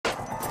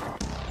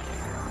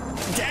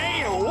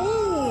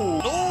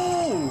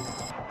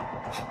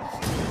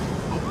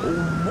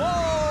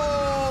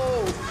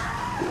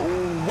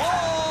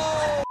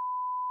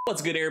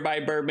What's good,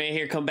 everybody? Birdman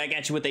here, come back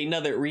at you with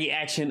another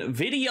reaction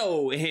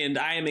video, and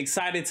I am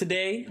excited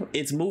today.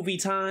 It's movie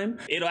time.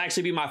 It'll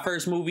actually be my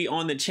first movie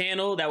on the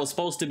channel. That was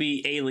supposed to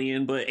be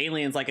Alien, but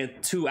Alien's like a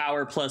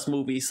 2-hour plus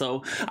movie,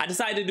 so I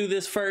decided to do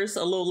this first.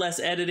 A little less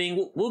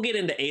editing. We'll get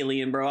into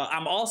Alien, bro.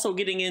 I'm also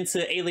getting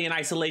into Alien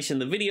Isolation,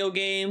 the video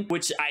game,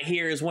 which I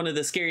hear is one of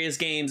the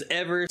scariest games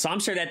ever, so I'm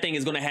sure that thing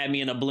is gonna have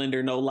me in a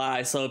blender, no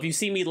lie. So if you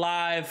see me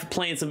live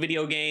playing some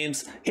video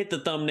games, hit the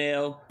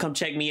thumbnail, come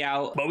check me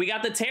out. But we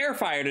got the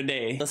Terrifier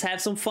today. Let's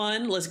have some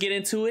fun. Let's get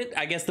into it.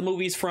 I guess the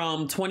movie's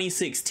from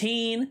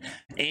 2016,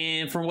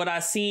 and from what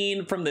I've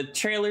seen from the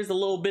trailers, the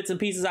little bits and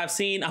pieces I've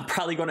seen, I'm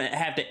probably gonna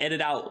have to edit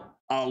out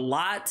a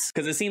lot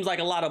because it seems like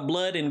a lot of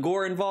blood and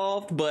gore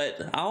involved. But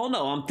I don't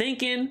know, I'm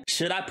thinking,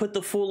 should I put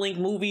the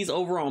full-length movies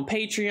over on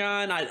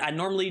Patreon? I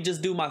normally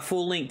just do my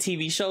full-length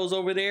TV shows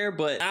over there,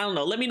 but I don't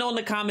know. Let me know in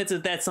the comments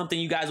if that's something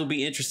you guys will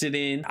be interested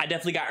in. I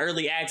definitely got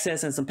early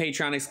access and some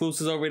Patreon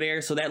exclusives over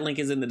there, so that link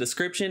is in the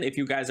description if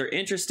you guys are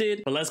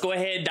interested. But let's go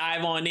ahead,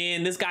 dive on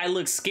in. This guy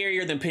looks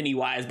scarier than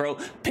Pennywise, bro.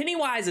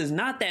 Pennywise is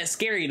not that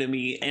scary to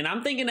me, and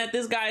I'm thinking that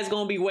this guy is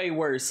gonna be way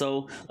worse.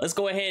 So let's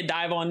go ahead,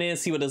 dive on in,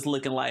 see what it's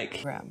looking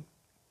like.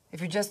 If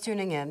you're just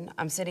tuning in,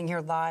 I'm sitting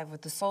here live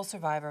with the sole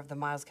survivor of the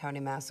Miles County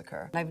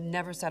Massacre. And I've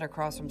never sat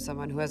across from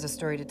someone who has a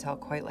story to tell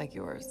quite like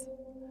yours.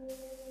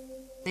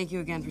 Thank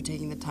you again for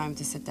taking the time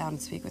to sit down and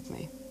speak with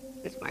me.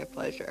 It's my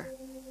pleasure.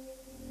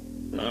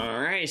 All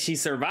right, she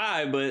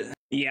survived, but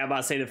yeah, I'm about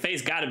to say the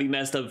face gotta be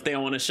messed up if they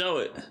don't want to show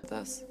it.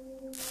 Thus.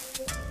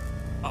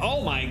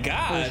 Oh my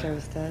God. I wish I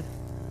was dead.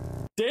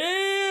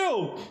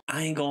 Damn!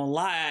 I ain't gonna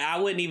lie,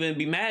 I wouldn't even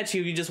be mad at you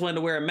if you just wanted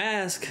to wear a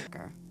mask.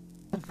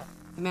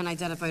 The man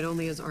identified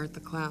only as Art the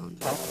Clown.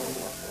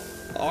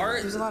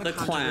 Art There's a lot the of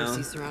controversy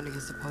Clown. surrounding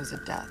his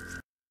supposed death.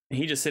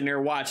 He just sitting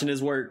there watching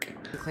his work.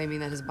 Claiming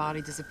that his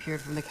body disappeared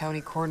from the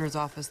county coroner's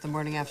office the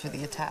morning after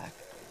the attack.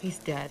 He's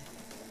dead.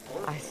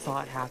 I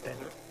saw it happen.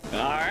 All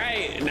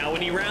right, now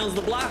when he rounds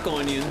the block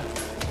on you,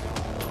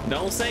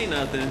 don't say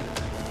nothing.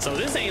 So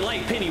this ain't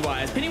like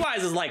Pennywise.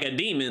 Pennywise is like a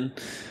demon.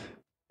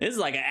 This is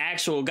like an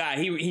actual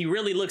guy. He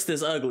really looks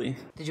this ugly.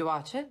 Did you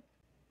watch it?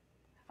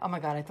 Oh my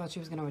God, I thought she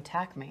was gonna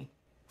attack me.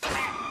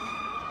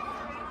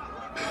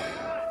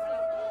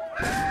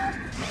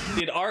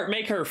 Did Art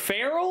make her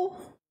feral?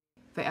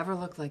 If I ever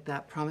look like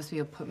that, promise me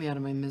you'll put me out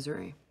of my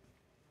misery.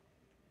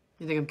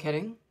 You think I'm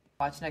kidding?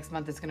 Watch next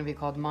month, it's gonna be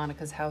called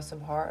Monica's House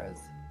of Horrors.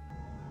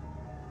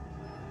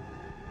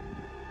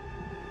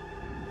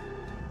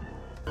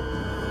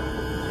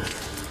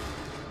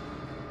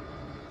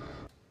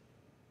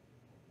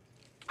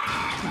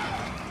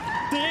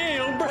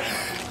 Damn, bro.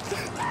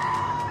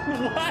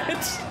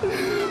 What?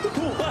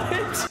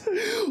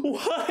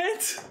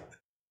 What?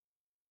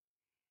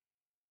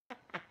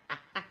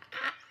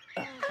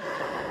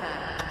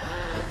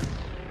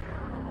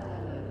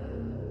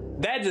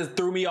 That just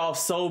threw me off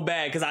so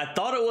bad because I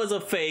thought it was a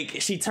fake.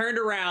 She turned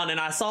around and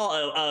I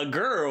saw a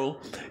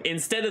girl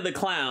instead of the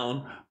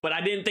clown, but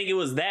I didn't think it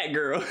was that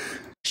girl.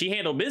 She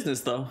handled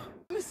business though.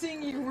 I'm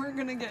seeing you weren't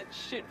gonna get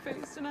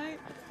shit-faced tonight.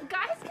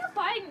 Guys kept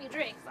buying me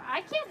drinks.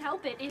 I can't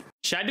help it.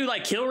 Should I do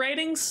like kill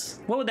ratings?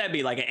 What would that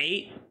be, like an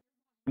 8?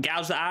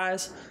 Gouge the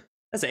eyes?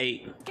 That's an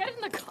 8. Get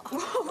in the car.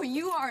 Whoa,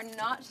 you are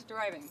not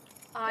driving.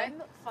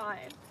 I'm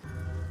fine.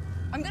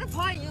 I'm gonna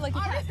pie you like a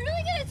I'm cat.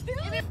 really gonna do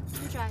it.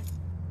 You try.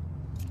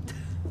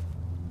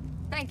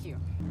 Thank you.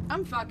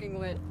 I'm fucking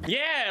lit.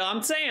 Yeah,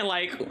 I'm saying,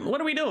 like, what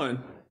are we doing?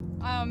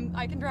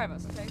 I can drive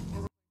us, okay?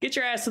 Get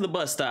your ass to the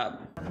bus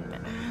stop.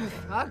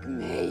 Fuck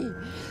me.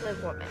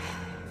 Live woman.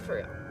 For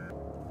real.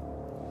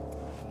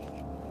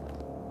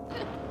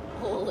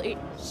 Holy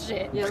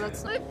shit. Yeah,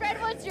 let's My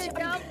friend wants your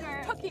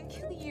number. fucking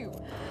kill you.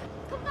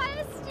 Come buy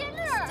us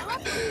dinner.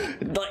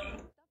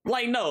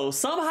 Like, no,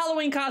 some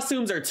Halloween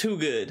costumes are too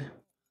good.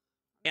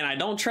 And I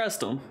don't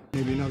trust them.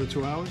 Maybe another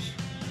 2 hours?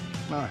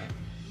 All right.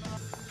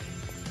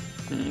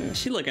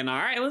 She looking all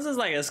right. Was this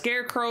like a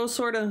scarecrow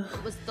sort of?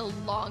 It was the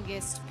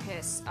longest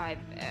piss I've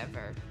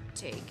ever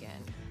taken.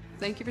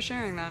 Thank you for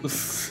sharing that.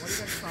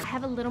 I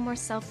have a little more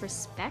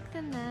self-respect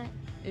than that.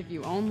 If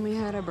you only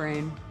had a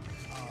brain.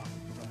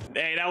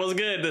 Hey, that was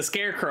good. The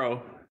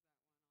scarecrow.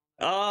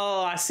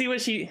 Oh, I see what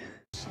she.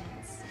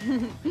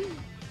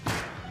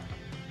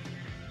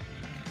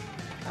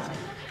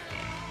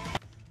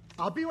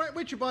 I'll be right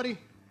with you, buddy.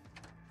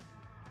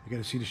 You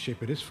gotta see the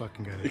shape of this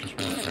fucking guy that just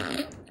walked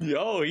in.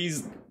 Yo,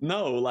 he's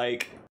no,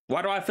 like,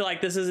 why do I feel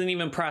like this isn't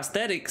even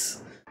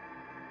prosthetics?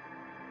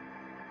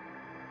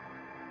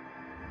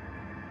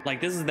 Like,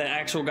 this is the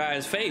actual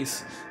guy's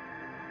face.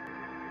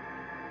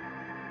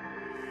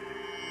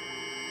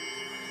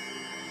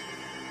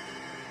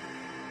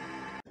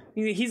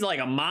 He's like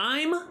a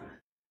mime?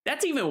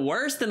 That's even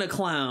worse than a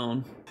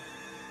clown.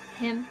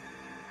 Him?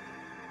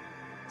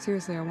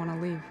 Seriously, I want to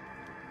leave.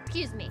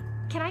 Excuse me.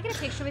 Can I get a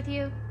picture with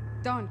you?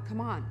 Dawn, come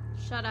on.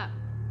 Shut up.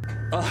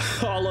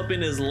 All up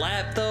in his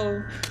lap,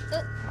 though.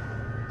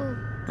 Ooh.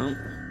 Oh,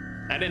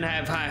 I didn't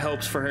have high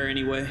hopes for her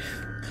anyway.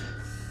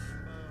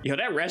 Yo,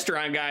 that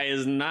restaurant guy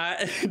is not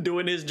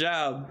doing his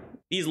job.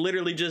 He's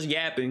literally just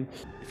yapping.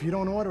 If you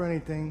don't order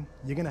anything,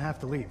 you're gonna have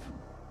to leave.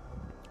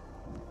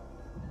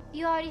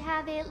 You already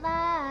have 8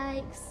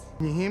 likes.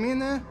 Can you hear me in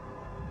there?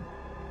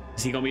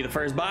 Is he gonna be the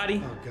first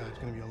body? Oh god, it's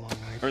gonna be a long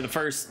night. Or the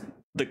first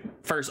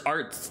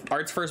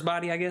art's first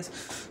body, I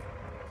guess.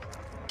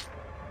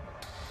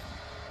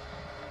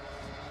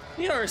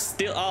 You're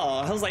still, oh,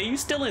 I was like, you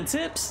still in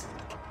tips?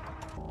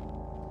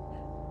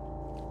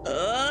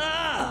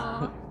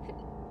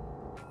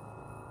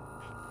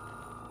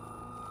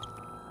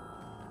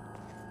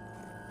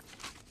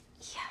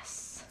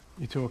 Yes.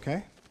 You two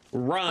okay?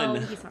 Run. Oh,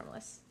 he's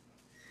harmless.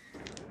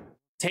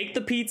 Take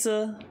the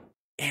pizza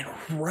and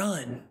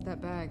run.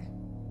 That bag.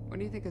 What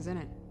do you think is in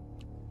it?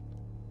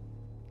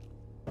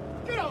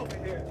 Get over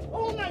here!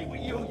 All night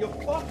with you, you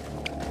fuck!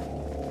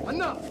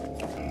 Enough!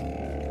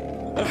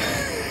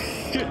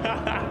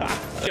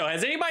 Yo,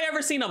 has anybody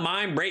ever seen a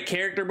mind break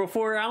character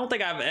before? I don't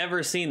think I've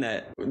ever seen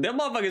that. Them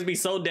motherfuckers be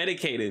so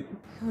dedicated.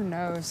 Who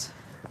knows?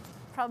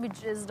 Probably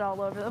jizzed all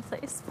over the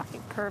place.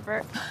 Fucking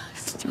pervert.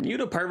 You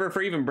the pervert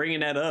for even bringing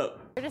that up.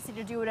 I just need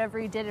to do whatever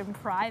he did in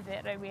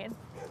private. I mean,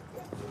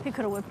 he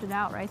could have whipped it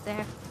out right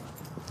there.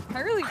 I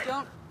really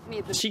don't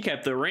need the. She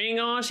kept the ring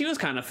on. She was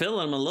kind of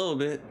feeling him a little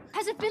bit.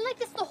 Has it been like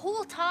this the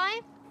whole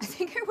time? I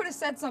think I would have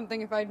said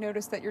something if I'd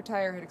noticed that your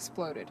tire had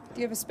exploded.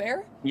 Do you have a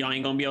spare? Y'all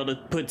ain't gonna be able to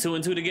put 2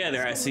 and 2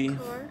 together, I see.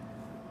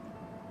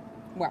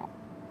 Wow.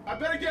 I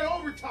better get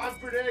overtime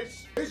for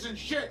this. Isn't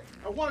shit.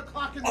 At 1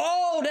 o'clock in the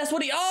Oh, that's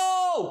what he,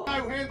 oh! guy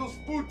who handles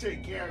food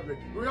take care of it.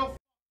 Real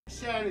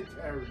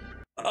sanitary.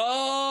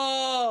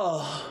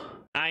 Oh,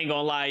 I ain't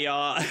gonna lie,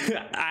 y'all.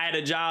 I had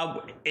a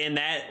job and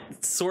that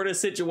sort of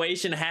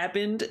situation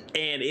happened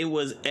and it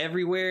was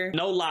everywhere.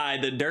 No lie,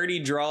 the dirty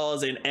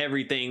drawers and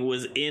everything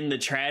was in the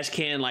trash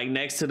can, like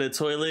next to the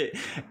toilet.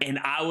 And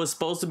I was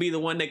supposed to be the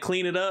one to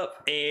clean it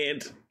up.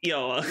 And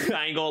yo,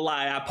 I ain't gonna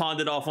lie, I pawned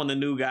it off on the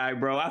new guy,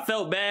 bro. I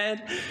felt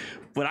bad,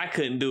 but I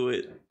couldn't do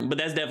it. But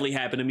that's definitely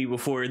happened to me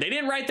before. They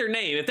didn't write their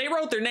name. If they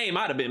wrote their name,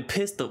 I'd have been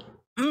pissed off.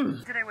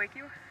 Did I wake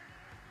you?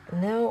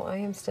 No, I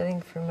am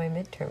studying for my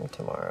midterm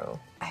tomorrow.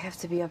 I have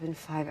to be up in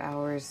 5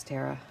 hours,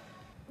 Tara.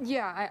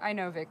 Yeah, I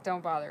know, Vic.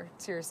 Don't bother.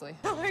 Seriously.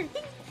 I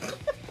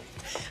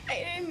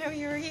didn't know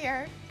you were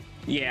here.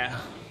 Yeah.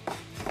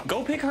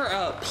 Go pick her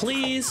up,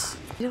 please.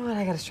 You know what?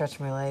 I gotta stretch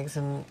my legs,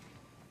 and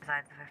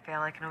besides, if I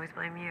fail, I can always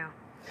blame you.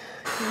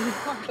 You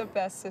are the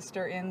best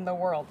sister in the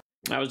world.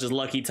 That was just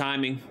lucky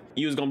timing.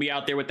 You was gonna be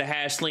out there with the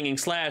hash slinging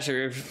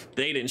slasher if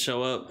they didn't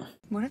show up.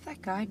 What if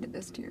that guy did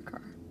this to your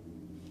car?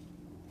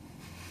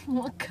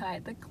 What guy?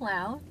 The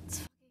clown? It's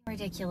fucking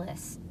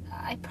ridiculous.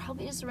 I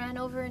probably just ran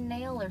over a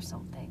nail or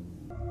something.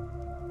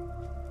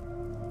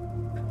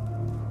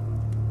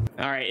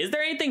 All right, is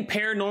there anything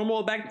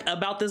paranormal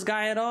about this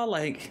guy at all?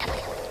 Like,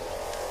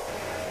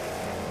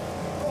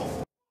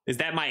 is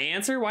that my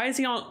answer? Why is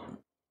he on?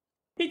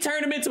 He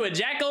turned him into a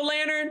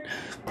jack-o'-lantern?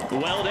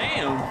 Well,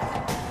 damn.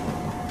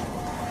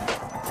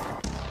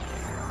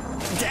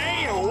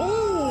 Damn,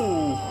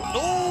 ooh,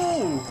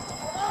 ooh,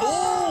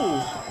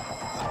 ooh.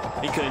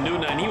 He couldn't do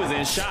nothing, he was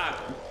in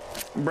shock.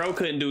 Bro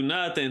couldn't do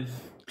nothing.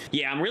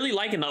 Yeah, I'm really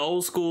liking the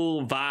old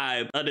school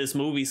vibe of this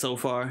movie so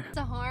far. It's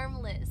a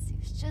harmless. He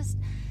was just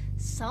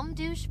some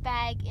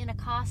douchebag in a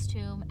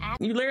costume.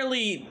 You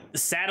literally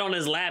sat on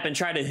his lap and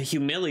tried to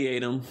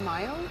humiliate him.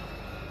 Mile?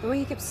 The way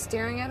he kept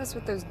staring at us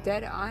with those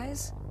dead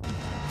eyes?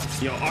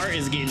 Yo, Art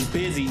is getting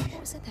busy.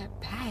 What was in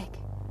that bag?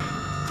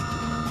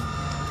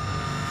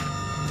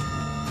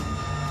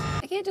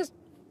 I can't just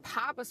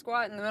pop a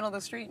squat in the middle of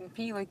the street and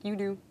pee like you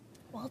do.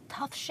 Well,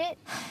 tough shit.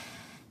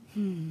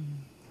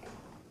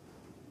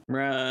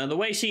 Bruh, the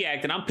way she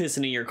acted, I'm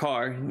pissing in your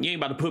car. You ain't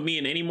about to put me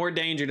in any more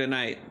danger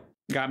tonight.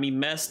 Got me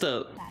messed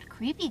up. That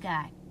creepy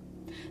guy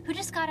who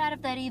just got out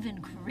of that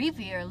even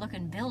creepier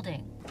looking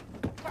building.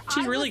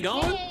 She's really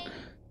going?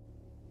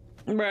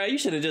 Bruh, you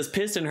should have just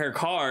pissed in her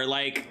car.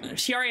 Like,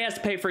 she already has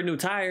to pay for a new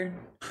tire.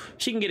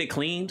 She can get it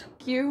cleaned.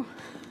 You.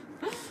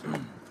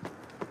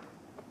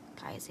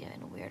 Guy's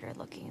even weirder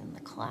looking than the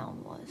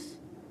clown was.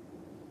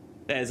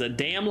 That is a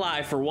damn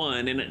lie for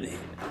one. And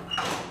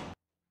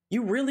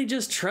you really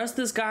just trust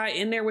this guy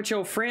in there with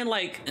your friend?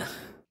 Like,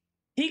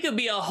 he could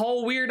be a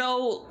whole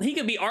weirdo. He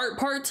could be Art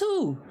part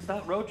 2. It's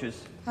not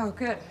roaches. Oh,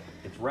 good.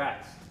 It's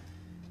rats.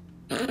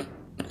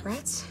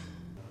 Rats?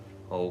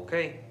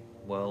 Okay.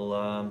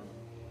 Well,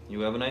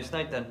 you have a nice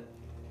night then.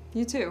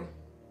 You too.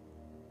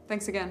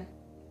 Thanks again.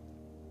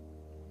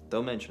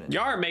 Don't mention it.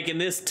 Y'all are making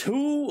this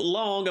too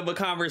long of a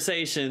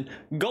conversation.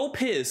 Go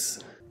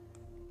piss.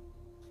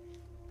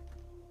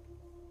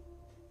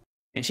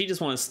 And she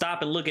just wants to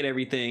stop and look at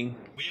everything.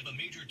 We have a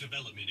major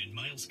development in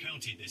Miles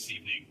County this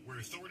evening, where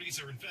authorities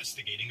are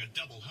investigating a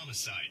double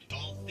homicide.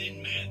 Tall,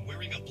 thin man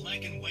wearing a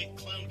black and white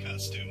clown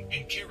costume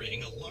and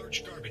carrying a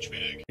large garbage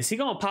bag. Is he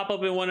gonna pop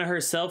up in one of her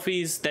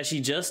selfies that she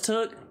just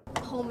took?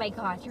 Oh my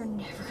god, you're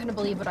never gonna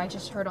believe what I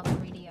just heard on the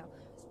radio.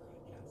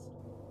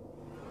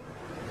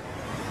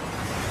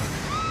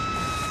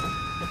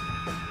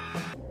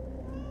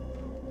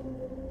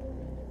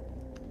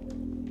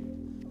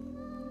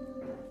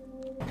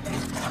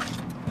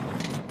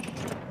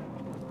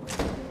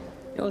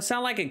 Yo, it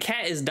sound like a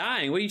cat is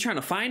dying. What, are you trying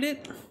to find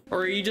it? Or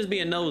are you just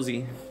being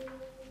nosy?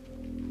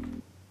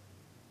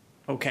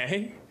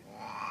 Okay.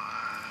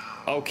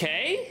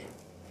 Okay.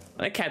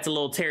 That cat's a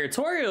little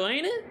territorial,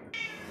 ain't it?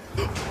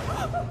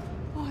 Oh,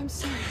 I'm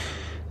sorry.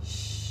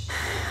 Shh.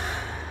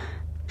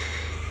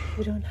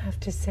 You don't have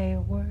to say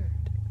a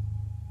word.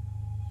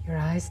 Your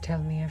eyes tell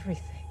me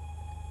everything.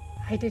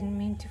 I didn't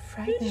mean to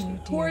frighten you,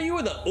 dear. Who are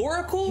you, the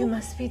Oracle? You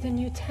must be the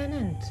new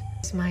tenant.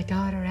 It's my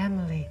daughter,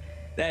 Emily.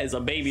 That is a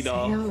baby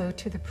doll. Say hello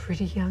to the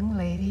pretty young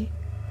lady.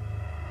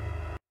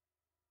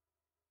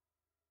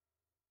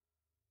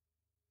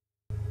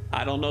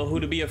 I don't know who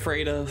to be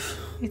afraid of.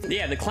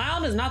 Yeah, the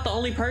clown is not the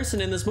only person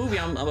in this movie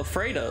I'm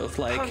afraid of.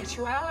 Like,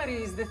 punctuality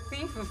is the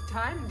thief of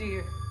time,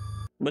 dear.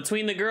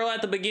 Between the girl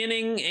at the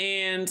beginning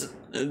and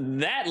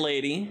that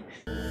lady,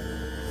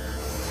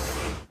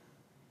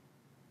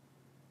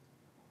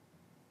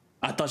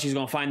 I thought she was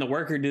gonna find the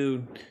worker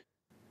dude.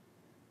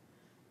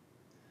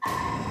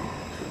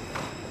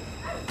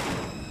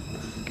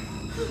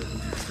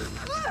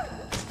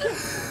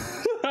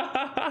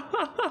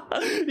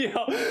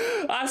 Yo,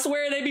 I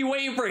swear they be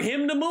waiting for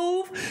him to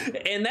move,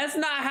 and that's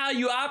not how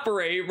you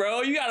operate,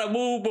 bro. You gotta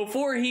move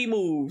before he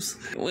moves.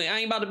 I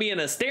ain't about to be in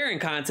a staring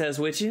contest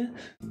with you.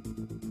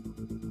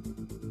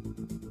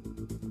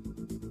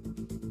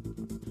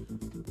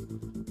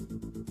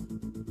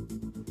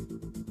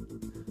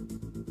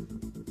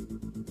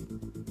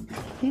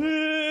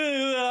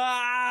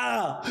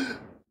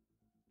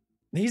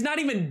 He's not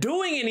even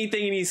doing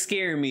anything and he's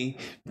scaring me.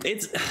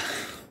 It's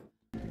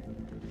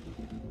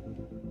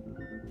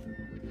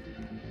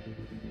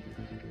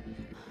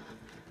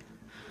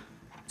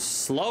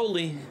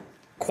slowly,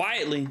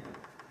 quietly.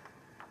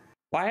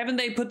 Why haven't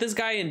they put this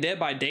guy in Dead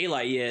by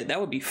Daylight yet? That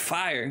would be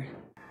fire.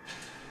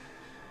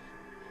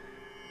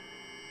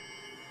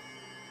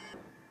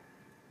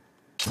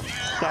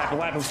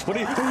 What happened? What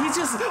he's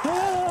just,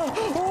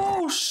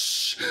 oh,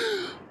 shh.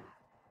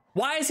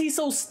 Why is he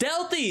so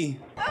stealthy?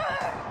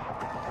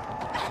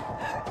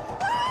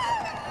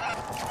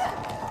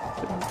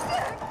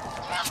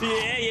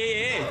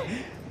 Yeah.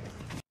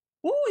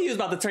 Ooh, he was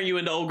about to turn you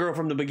into old girl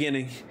from the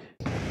beginning.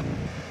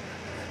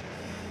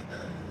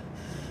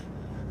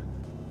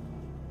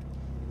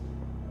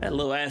 That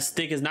little ass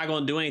stick is not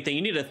gonna do anything.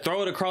 You need to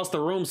throw it across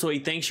the room so he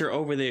thinks you're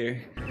over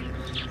there.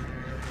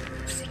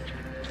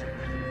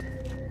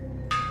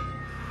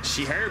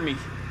 She heard me.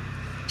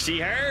 She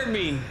heard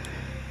me.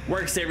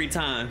 Works every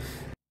time.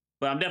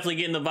 But I'm definitely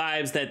getting the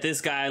vibes that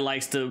this guy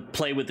likes to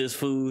play with his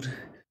food.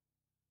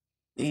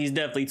 He's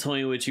definitely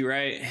toying with you,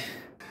 right?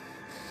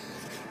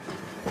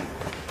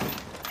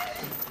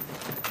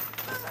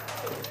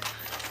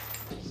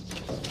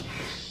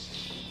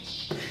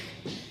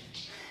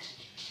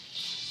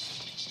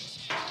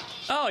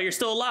 Oh, you're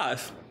still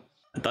alive.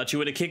 I thought you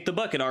would have kicked the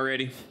bucket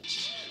already.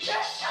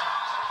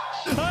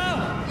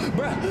 Oh,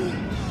 bruh.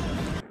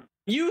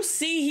 You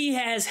see he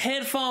has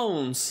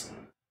headphones.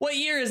 What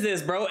year is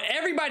this, bro?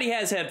 Everybody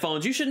has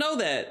headphones. You should know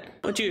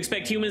that. Don't you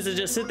expect humans to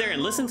just sit there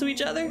and listen to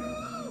each other?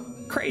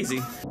 Crazy.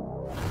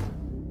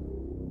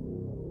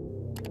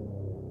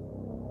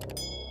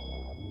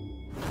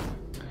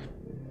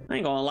 I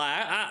ain't gonna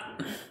lie.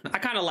 I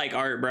kind of like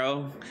Art,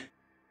 bro.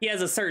 He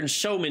has a certain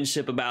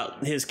showmanship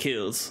about his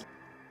kills.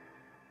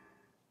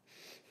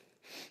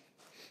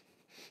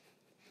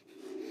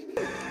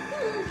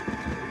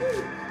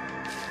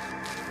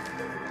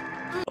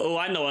 Oh,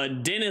 I know a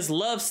dentist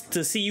loves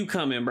to see you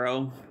coming,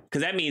 bro.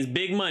 Cause that means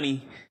big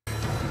money.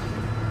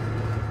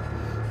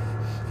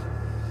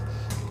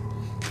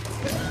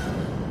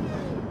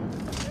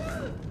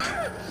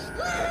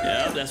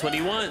 Yep, that's what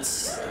he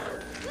wants.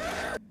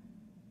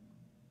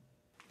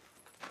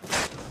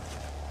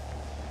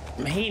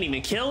 He ain't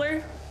even kill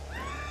her.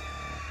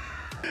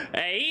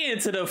 Hey, he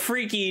into the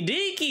freaky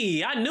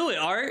deaky. I knew it,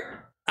 Art.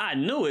 I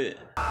knew it.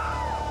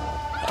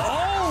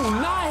 Oh,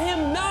 not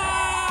him,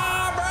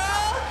 nah, bro.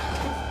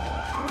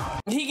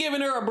 He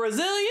giving her a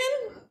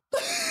Brazilian?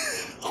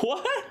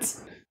 What?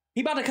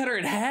 He about to cut her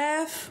in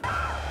half?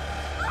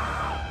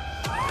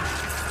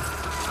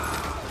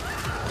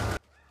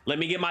 Let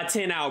me get my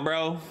 10 out,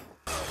 bro.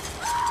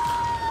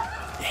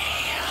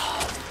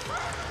 Damn.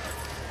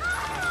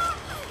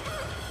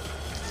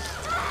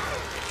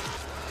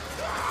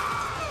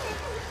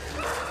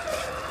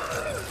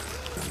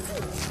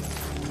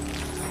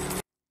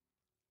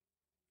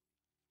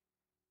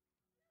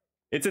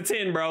 It's a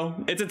 10,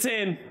 bro. It's a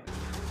 10.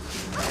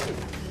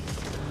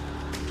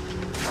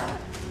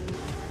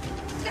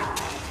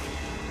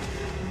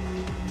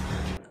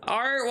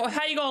 Alright, well,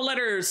 how you gonna let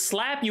her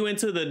slap you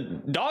into the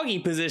doggy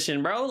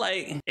position, bro?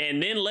 Like,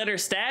 and then let her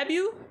stab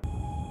you?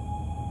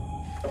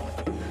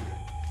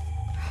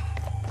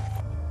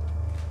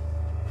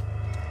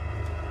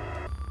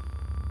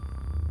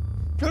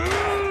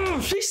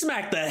 She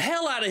smacked the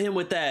hell out of him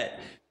with that.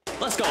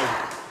 Let's go.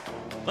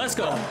 Let's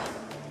go.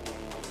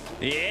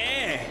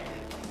 Yeah.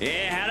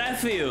 Yeah, how'd that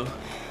feel?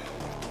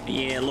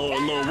 Yeah, a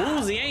little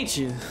woozy, ain't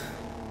you?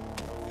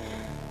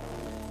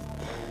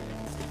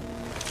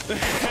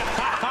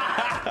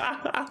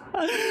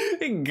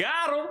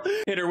 Got him.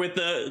 Hit her with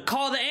the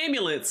call the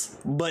ambulance,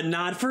 but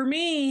not for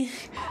me.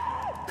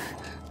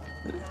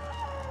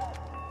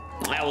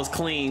 That was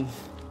clean.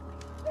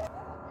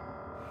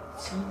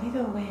 It's only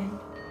the wind.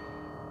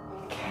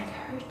 It can't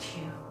hurt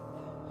you.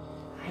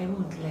 I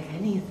won't let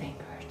anything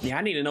hurt you. Yeah,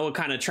 I need to know what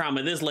kind of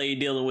trauma this lady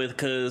dealing with,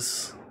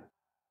 cause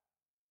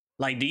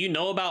like, do you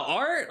know about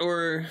art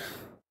or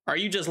are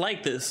you just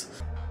like this?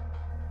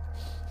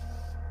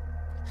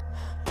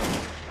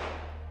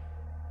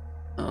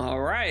 All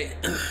right.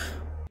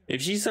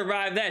 If she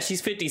survived that,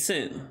 she's 50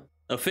 Cent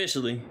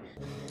officially.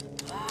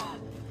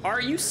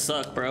 Art, you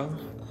suck, bro.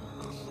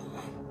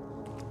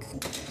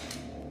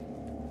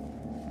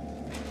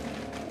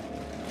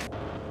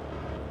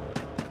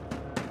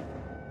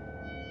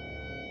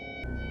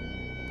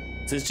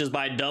 Is this just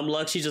by dumb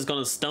luck she's just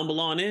gonna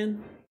stumble on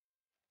in?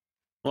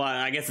 Well,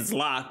 I guess it's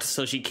locked,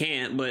 so she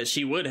can't, but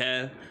she would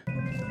have.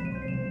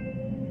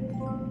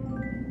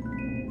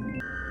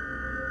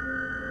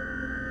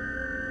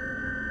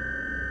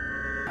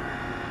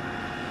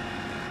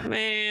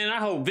 Man, I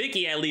hope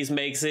Vicky at least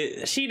makes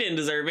it. She didn't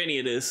deserve any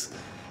of this.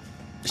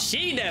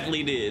 She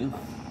definitely did.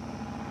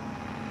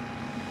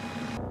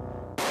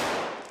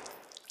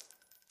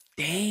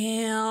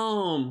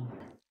 Damn.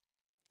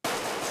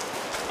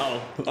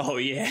 Oh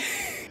yeah.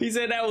 He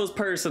said that was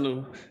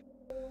personal.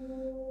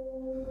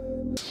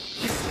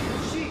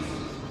 Jesus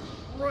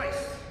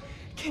Christ.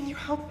 Can you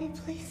help me,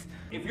 please?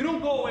 If you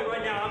don't go away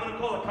right now, I'm gonna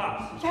call the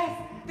cops. Yes,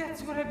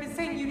 that's what I've been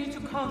saying. You need to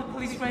call the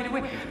police right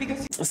away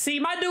because... See,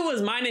 my dude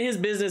was minding his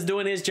business,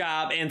 doing his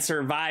job, and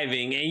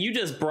surviving, and you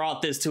just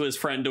brought this to his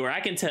front door. I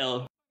can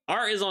tell.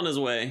 Art is on his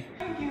way.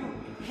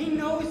 He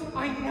knows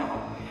I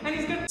know. And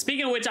he's gonna...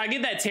 Speaking of which, I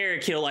give that Terra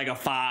kill like a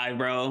 5,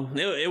 bro.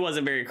 It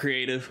wasn't very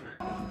creative.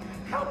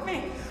 Help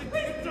me!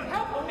 Please,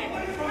 help me!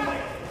 What is wrong?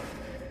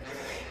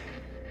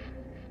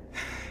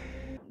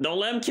 Don't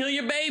let him kill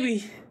your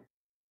baby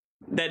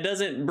that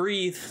doesn't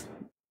breathe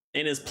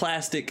and is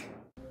plastic.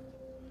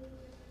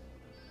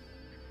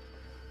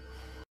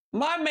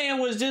 My man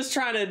was just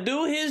trying to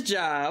do his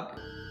job.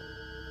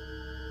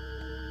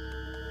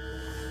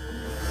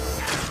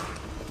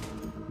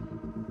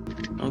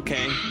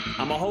 Okay,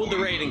 I'm gonna hold the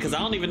rating because I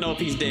don't even know if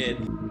he's dead.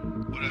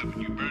 What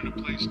happened? You burned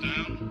the place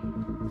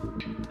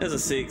down? There's a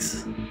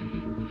 6.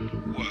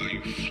 Wow,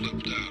 you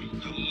flipped out.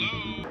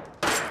 Hello?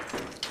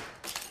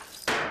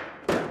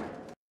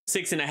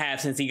 6.5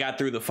 since he got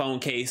through the phone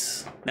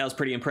case. That was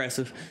pretty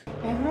impressive.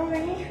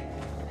 Emily?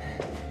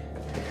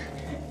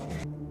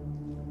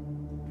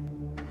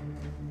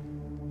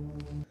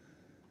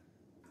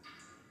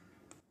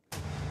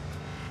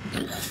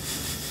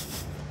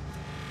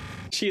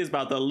 She is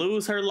about to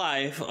lose her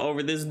life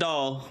over this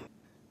doll.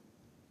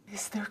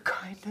 Is there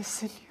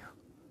kindness in you?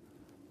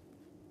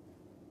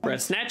 Bruh,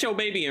 snatch your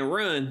baby and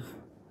run.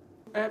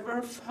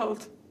 Ever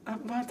felt a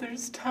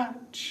mother's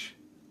touch?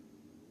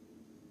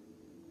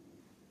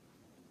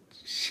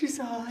 She's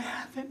all I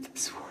have in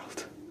this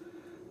world.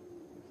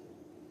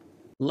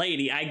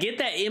 Lady, I get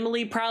that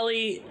Emily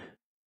probably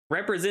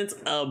represents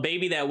a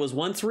baby that was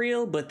once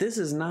real, but this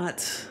is not,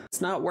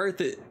 it's not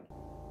worth it.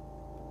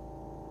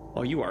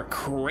 Oh, you are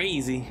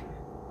crazy.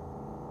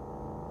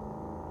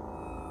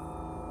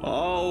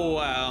 Oh,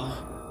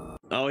 wow.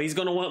 Oh, he's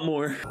gonna want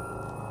more.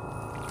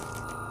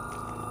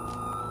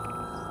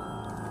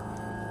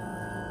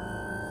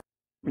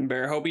 You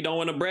better hope he don't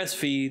want to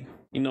breastfeed.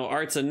 You know,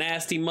 Art's a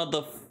nasty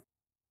mother.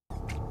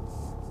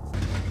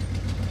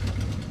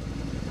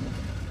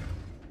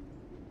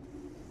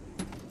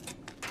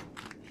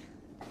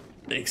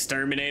 The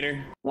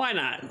exterminator. Why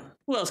not?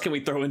 Who else can we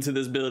throw into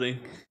this building?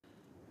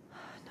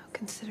 No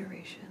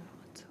consideration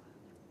whatsoever.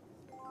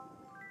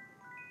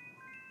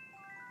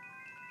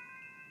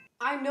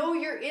 I know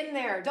you're in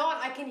there. Dawn,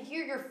 I can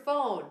hear your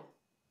phone.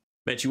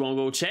 Bet you won't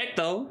go check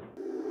though.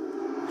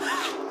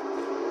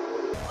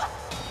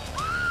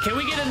 Can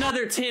we get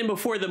another 10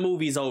 before the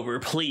movie's over,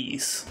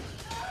 please?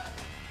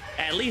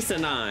 At least a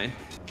 9.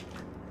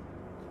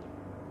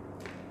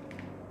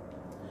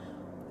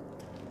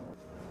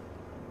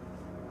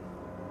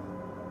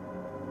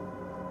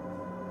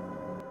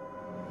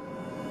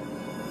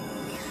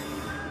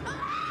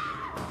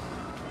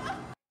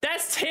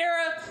 That's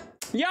Tara.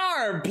 Y'all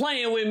are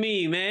playing with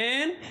me,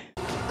 man.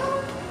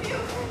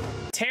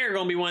 Tara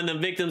gonna be one of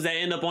them victims that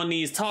end up on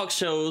these talk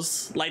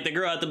shows like the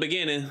girl at the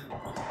beginning.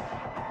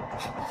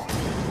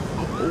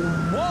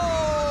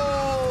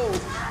 Whoa!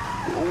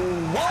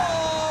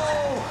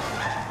 Whoa!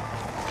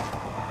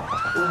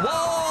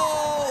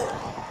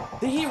 Whoa!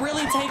 Did he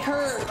really take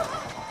her?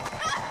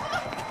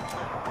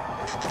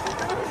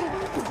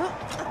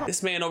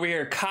 This man over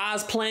here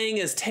cosplaying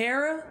as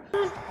Tara?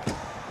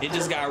 It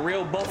just got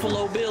real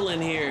Buffalo Bill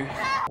in here.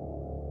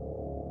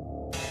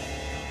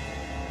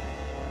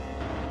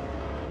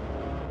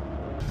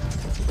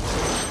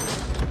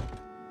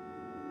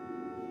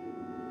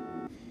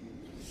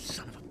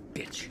 Son of a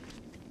bitch.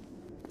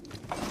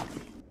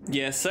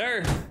 Yes,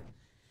 sir.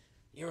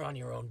 You're on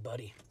your own,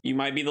 buddy. You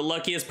might be the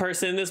luckiest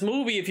person in this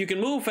movie if you can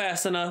move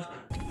fast enough.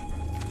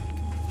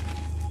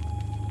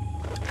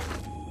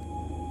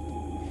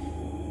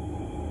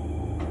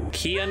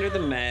 Key under the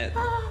mat.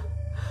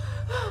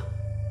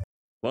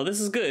 Well,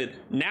 this is good.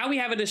 Now we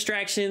have a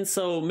distraction,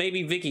 so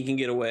maybe Vicky can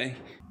get away.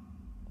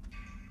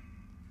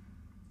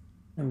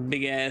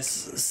 Big ass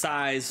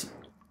size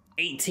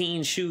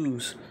 18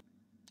 shoes.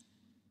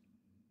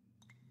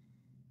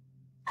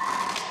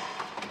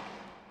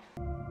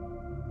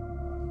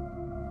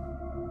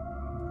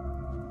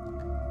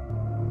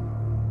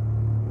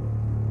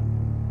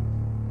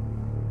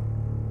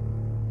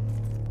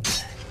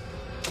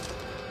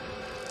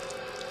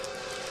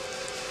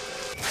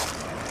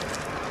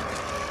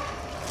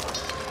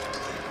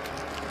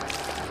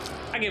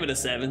 I give it a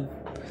 7.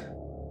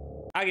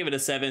 I'll give it a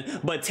 7.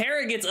 But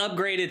Tara gets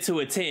upgraded to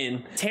a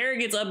 10. Tara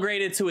gets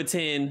upgraded to a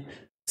 10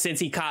 since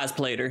he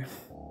cosplayed her.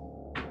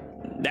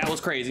 That was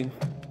crazy.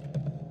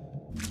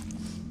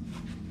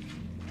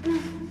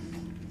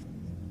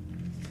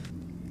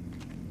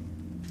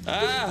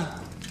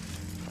 Ah.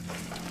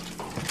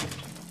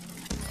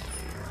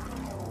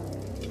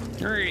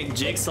 All right,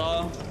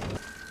 Jigsaw.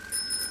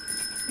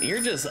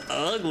 You're just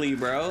ugly,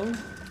 bro.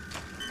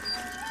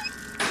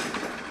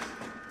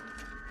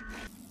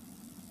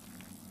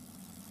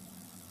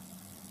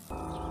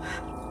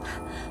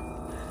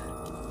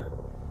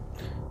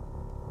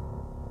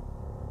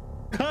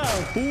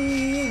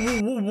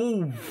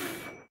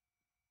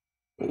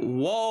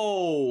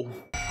 Whoa.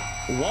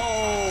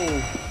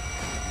 Whoa.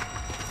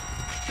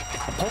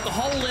 Poke a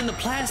hole in the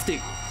plastic.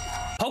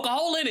 Poke a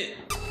hole in it.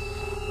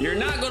 You're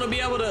not gonna be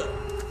able to.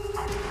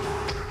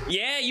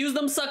 Yeah, use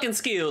them sucking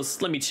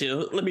skills. Let me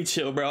chill. Let me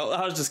chill, bro.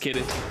 I was just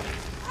kidding.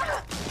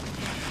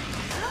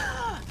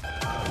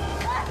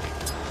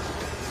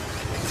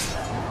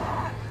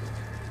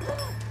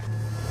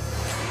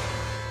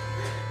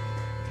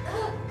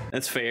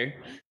 That's fair.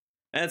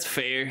 That's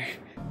fair.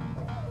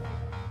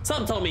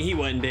 Something told me he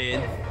wasn't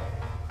dead.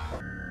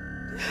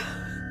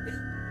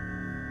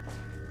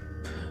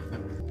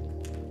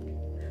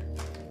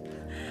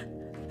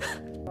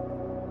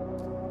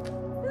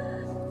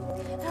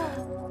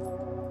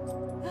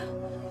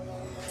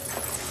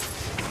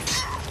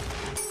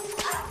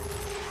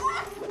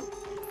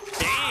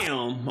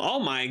 Damn. Oh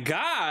my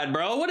God,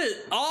 bro. What is...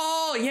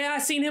 Oh, yeah, I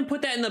seen him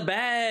put that in the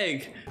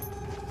bag.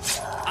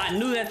 I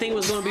knew that thing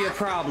was going to be a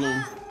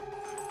problem.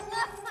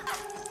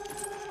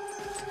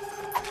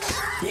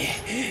 Yeah.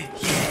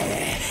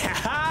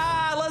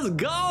 Let's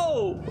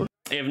go.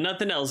 If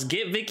nothing else,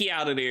 get Vicky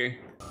out of there.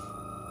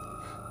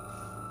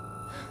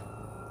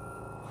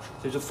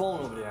 There's a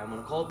phone over there. I'm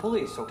gonna call the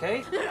police,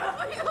 okay?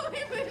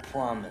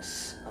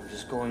 Promise. I'm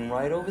just going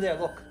right over there.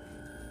 Look.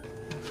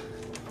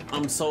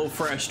 I'm so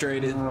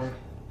frustrated.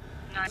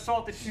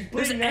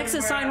 There's an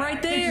exit sign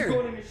right there. She's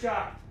going into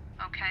shock.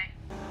 Okay.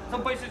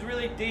 Some place is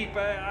really deep.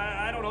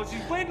 I don't know.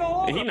 She's bleeding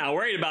all over. He's not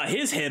worried about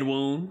his head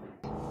wound.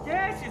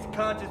 Yeah, she's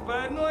conscious, but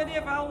I have no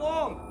idea for how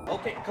long.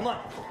 Okay, come on.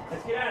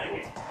 Let's get out of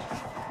here.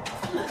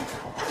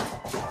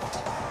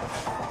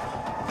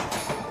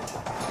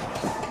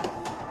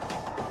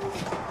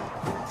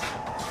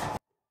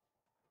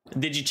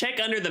 Did you check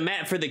under the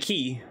mat for the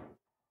key?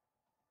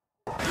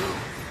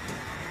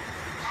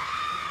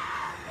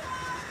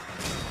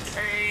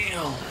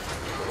 Damn.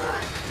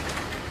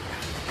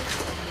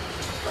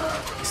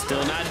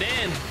 Still not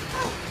dead.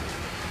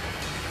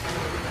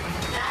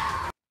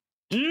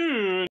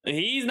 Dude,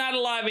 he's not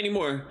alive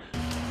anymore.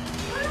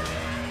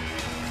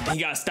 He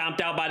got stomped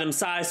out by them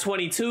size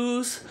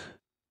 22s.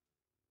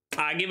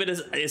 I give it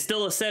it's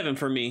still a 7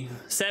 for me.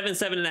 7,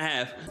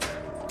 7.5.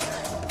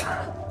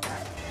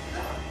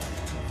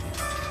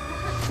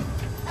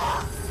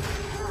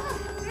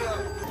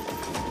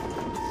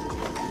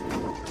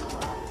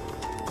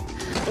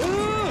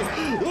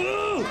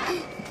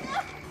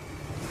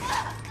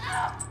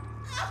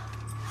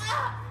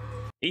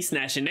 He's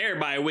snatching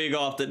everybody wig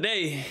off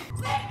today.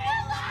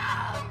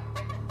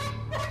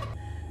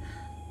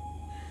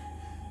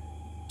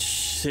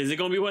 Is it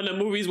gonna be one of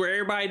the movies where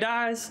everybody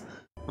dies?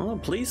 Oh,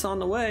 police on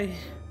the way.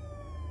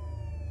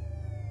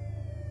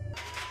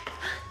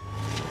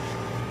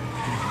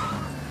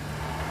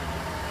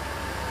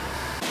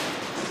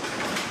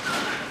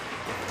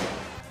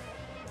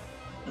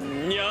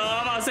 Yo,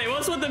 I'm about to say,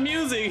 what's with the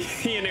music?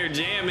 He in there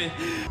jamming.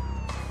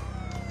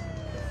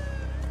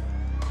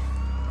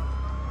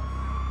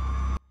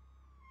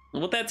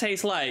 What that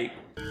tastes like?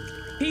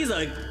 He's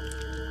a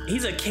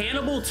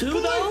cannibal too,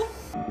 though?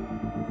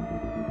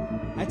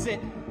 That's it.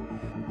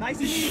 Nice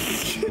and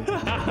easy. Show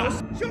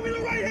me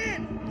the right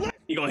hand.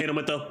 You gonna hit him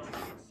with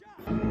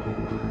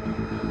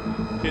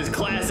his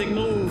classic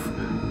move.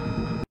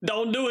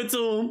 Don't do it to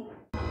him.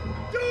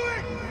 Do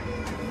it!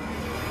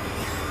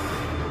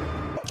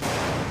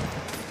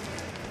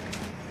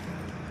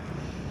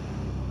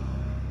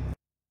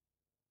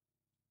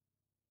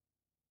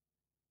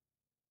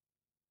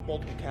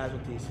 Multiple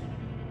casualties.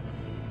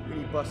 We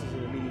need buses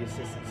and immediate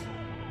assistance.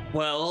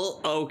 Well,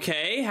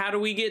 okay. How do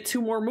we get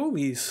 2 more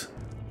movies?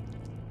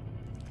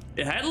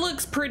 That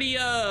looks pretty,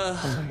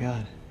 Oh my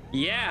God.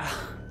 Yeah.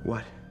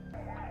 What?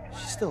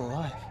 She's still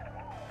alive.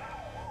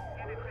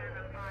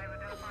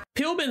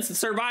 Pillman's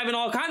surviving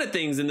all kind of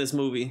things in this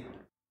movie.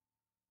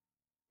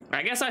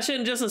 I guess I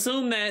shouldn't just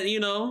assume that, you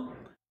know,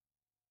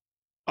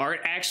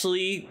 Art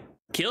actually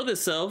killed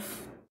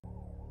himself.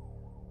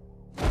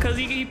 Because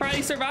he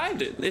probably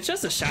survived it. It's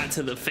just a shot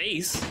to the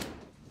face,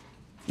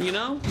 you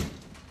know?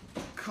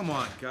 Come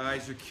on,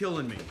 guys, you're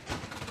killing me.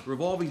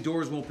 Revolving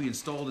doors won't be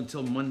installed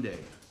until Monday.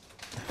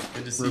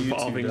 Good to see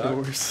Revolving you two, Doc.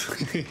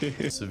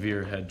 doors.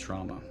 Severe head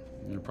trauma.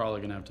 You're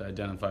probably gonna have to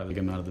identify the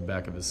amount of the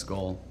back of his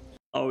skull.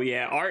 Oh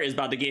yeah, Art is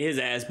about to get his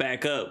ass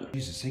back up.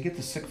 Jesus, they get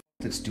the sick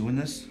that's doing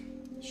this?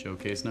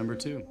 Showcase number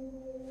 2.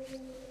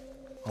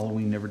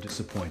 Halloween never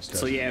disappoints, does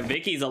So it? yeah,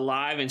 Vicky's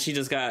alive and she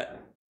just got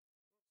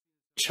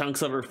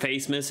chunks of her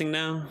face missing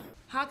now.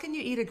 How can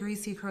you eat a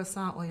greasy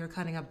croissant while you're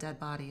cutting up dead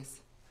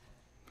bodies?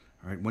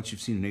 All right, once you've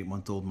seen an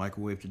 8-month-old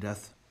microwave to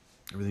death,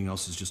 everything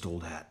else is just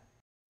old hat.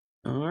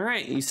 All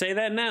right, you say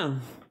that now.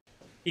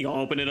 You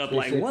gonna open it up Stay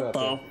like, safe what out the?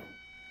 there.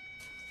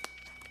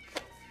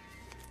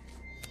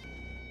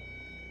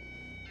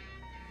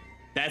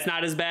 That's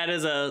not as bad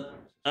as a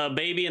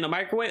baby in a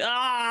microwave.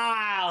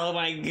 Ah, oh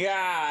my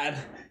God.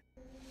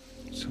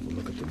 Let's have a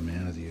look at the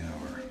man of the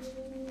hour.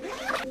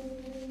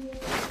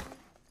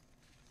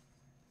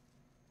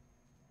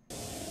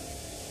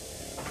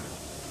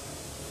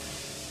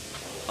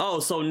 Oh,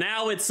 so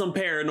now it's some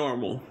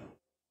paranormal.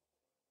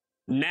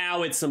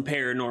 Now it's some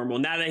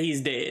paranormal, now that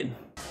he's dead.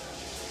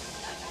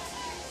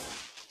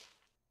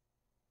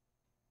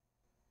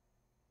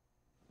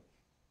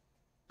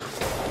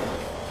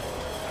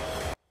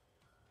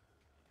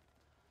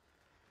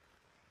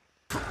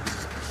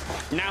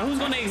 Now who's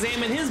gonna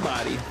examine his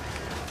body?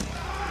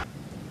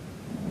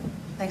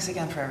 Thanks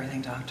again for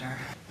everything, Doctor.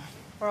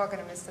 We're all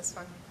gonna miss this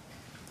one.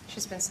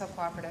 She's been so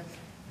cooperative.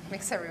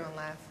 Makes everyone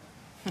laugh.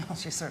 Well,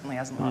 she certainly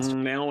hasn't lost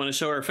her. They don't want to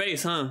show her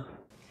face, huh?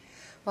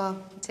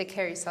 Well, take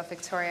care of yourself,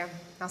 Victoria.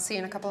 I'll see you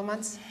in a couple of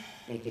months.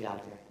 Thank you,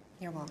 Doctor.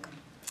 You're welcome.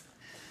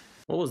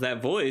 What was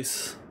that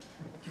voice?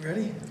 You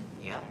ready?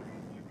 Yeah.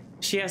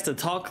 She has to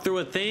talk through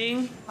a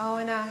thing? Oh,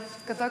 and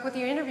good luck with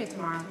your interview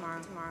tomorrow.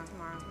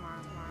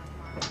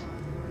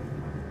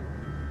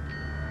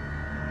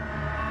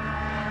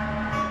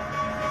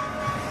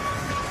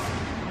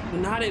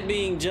 Not it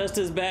being just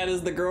as bad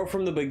as the girl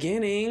from the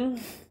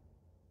beginning.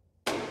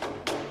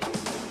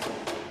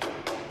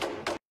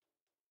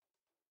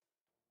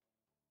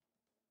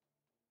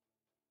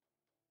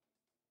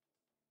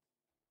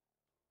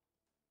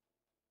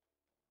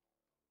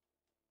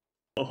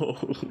 Oh,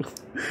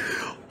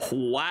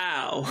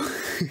 wow.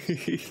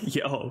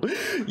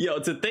 yo,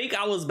 to think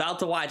I was about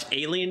to watch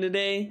Alien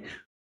today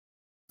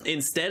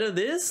instead of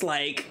this,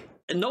 like,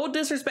 no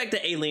disrespect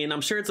to Alien,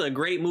 I'm sure it's a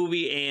great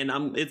movie and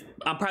I'm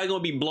probably gonna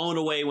be blown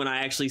away when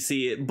I actually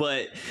see it,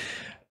 but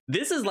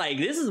this is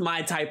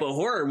my type of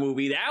horror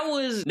movie. That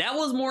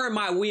was more in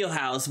my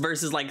wheelhouse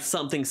versus like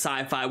something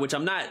sci-fi, which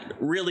I'm not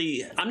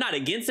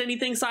against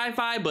anything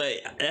sci-fi, but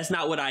that's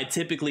not what I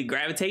typically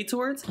gravitate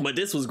towards. But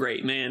this was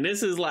great, man.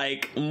 This is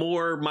like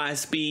more my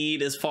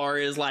speed as far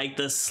as like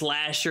the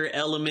slasher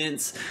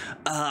elements.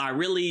 I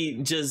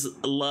really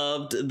just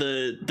loved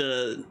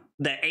the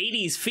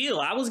 80s feel.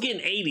 I was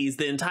getting 80s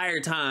the entire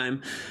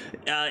time,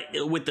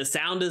 with the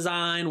sound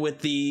design, with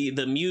the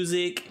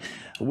music,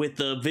 with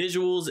the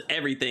visuals,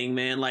 everything,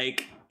 man.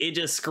 Like, it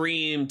just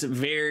screamed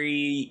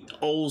very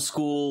old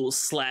school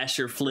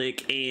slasher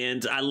flick,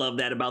 and I love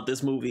that about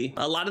this movie.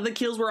 A lot of the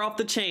kills were off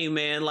the chain,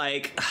 man.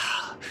 Like,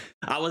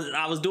 I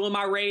was doing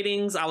my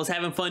ratings. I was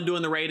having fun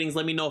doing the ratings.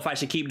 Let me know if I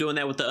should keep doing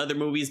that with the other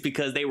movies,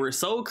 because they were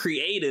so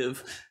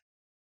creative,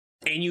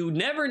 and you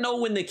never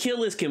know when the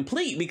kill is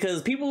complete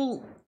because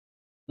people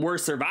were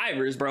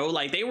survivors, bro.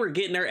 Like, they were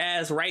getting their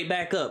ass right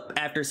back up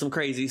after some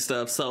crazy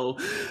stuff. So,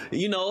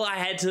 you know, I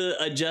had to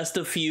adjust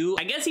a few.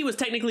 I guess he was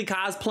technically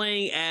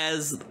cosplaying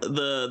as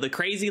the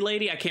crazy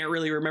lady. I can't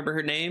really remember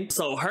her name.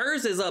 So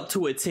hers is up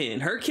to a 10.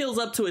 Her kill's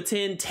up to a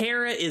 10.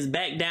 Tara is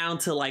back down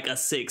to like a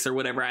 6 or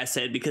whatever I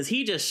said, because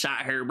he just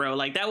shot her, bro.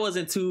 Like, that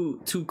wasn't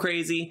too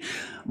crazy.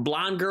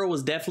 Blonde girl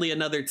was definitely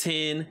another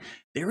 10.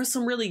 There were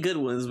some really good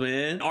ones,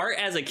 man. Art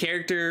as a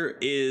character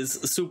is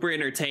super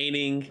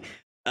entertaining.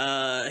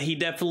 He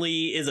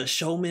definitely is a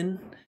showman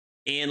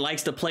and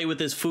likes to play with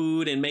his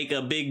food and make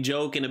a big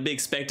joke and a big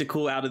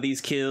spectacle out of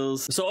these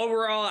kills. So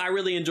overall, I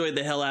really enjoyed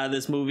the hell out of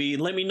this movie.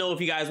 Let me know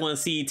if you guys want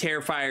to see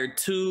Terrifier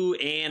 2,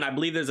 and I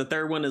believe there's a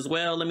third one as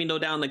well. Let me know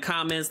down in the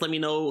comments. Let me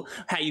know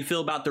how you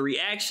feel about the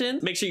reaction.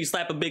 Make sure you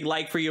slap a big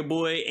like for your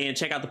boy and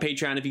check out the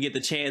Patreon if you get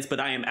the chance. But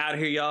I am out of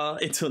here, y'all.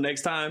 Until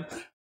next time,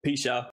 peace, y'all.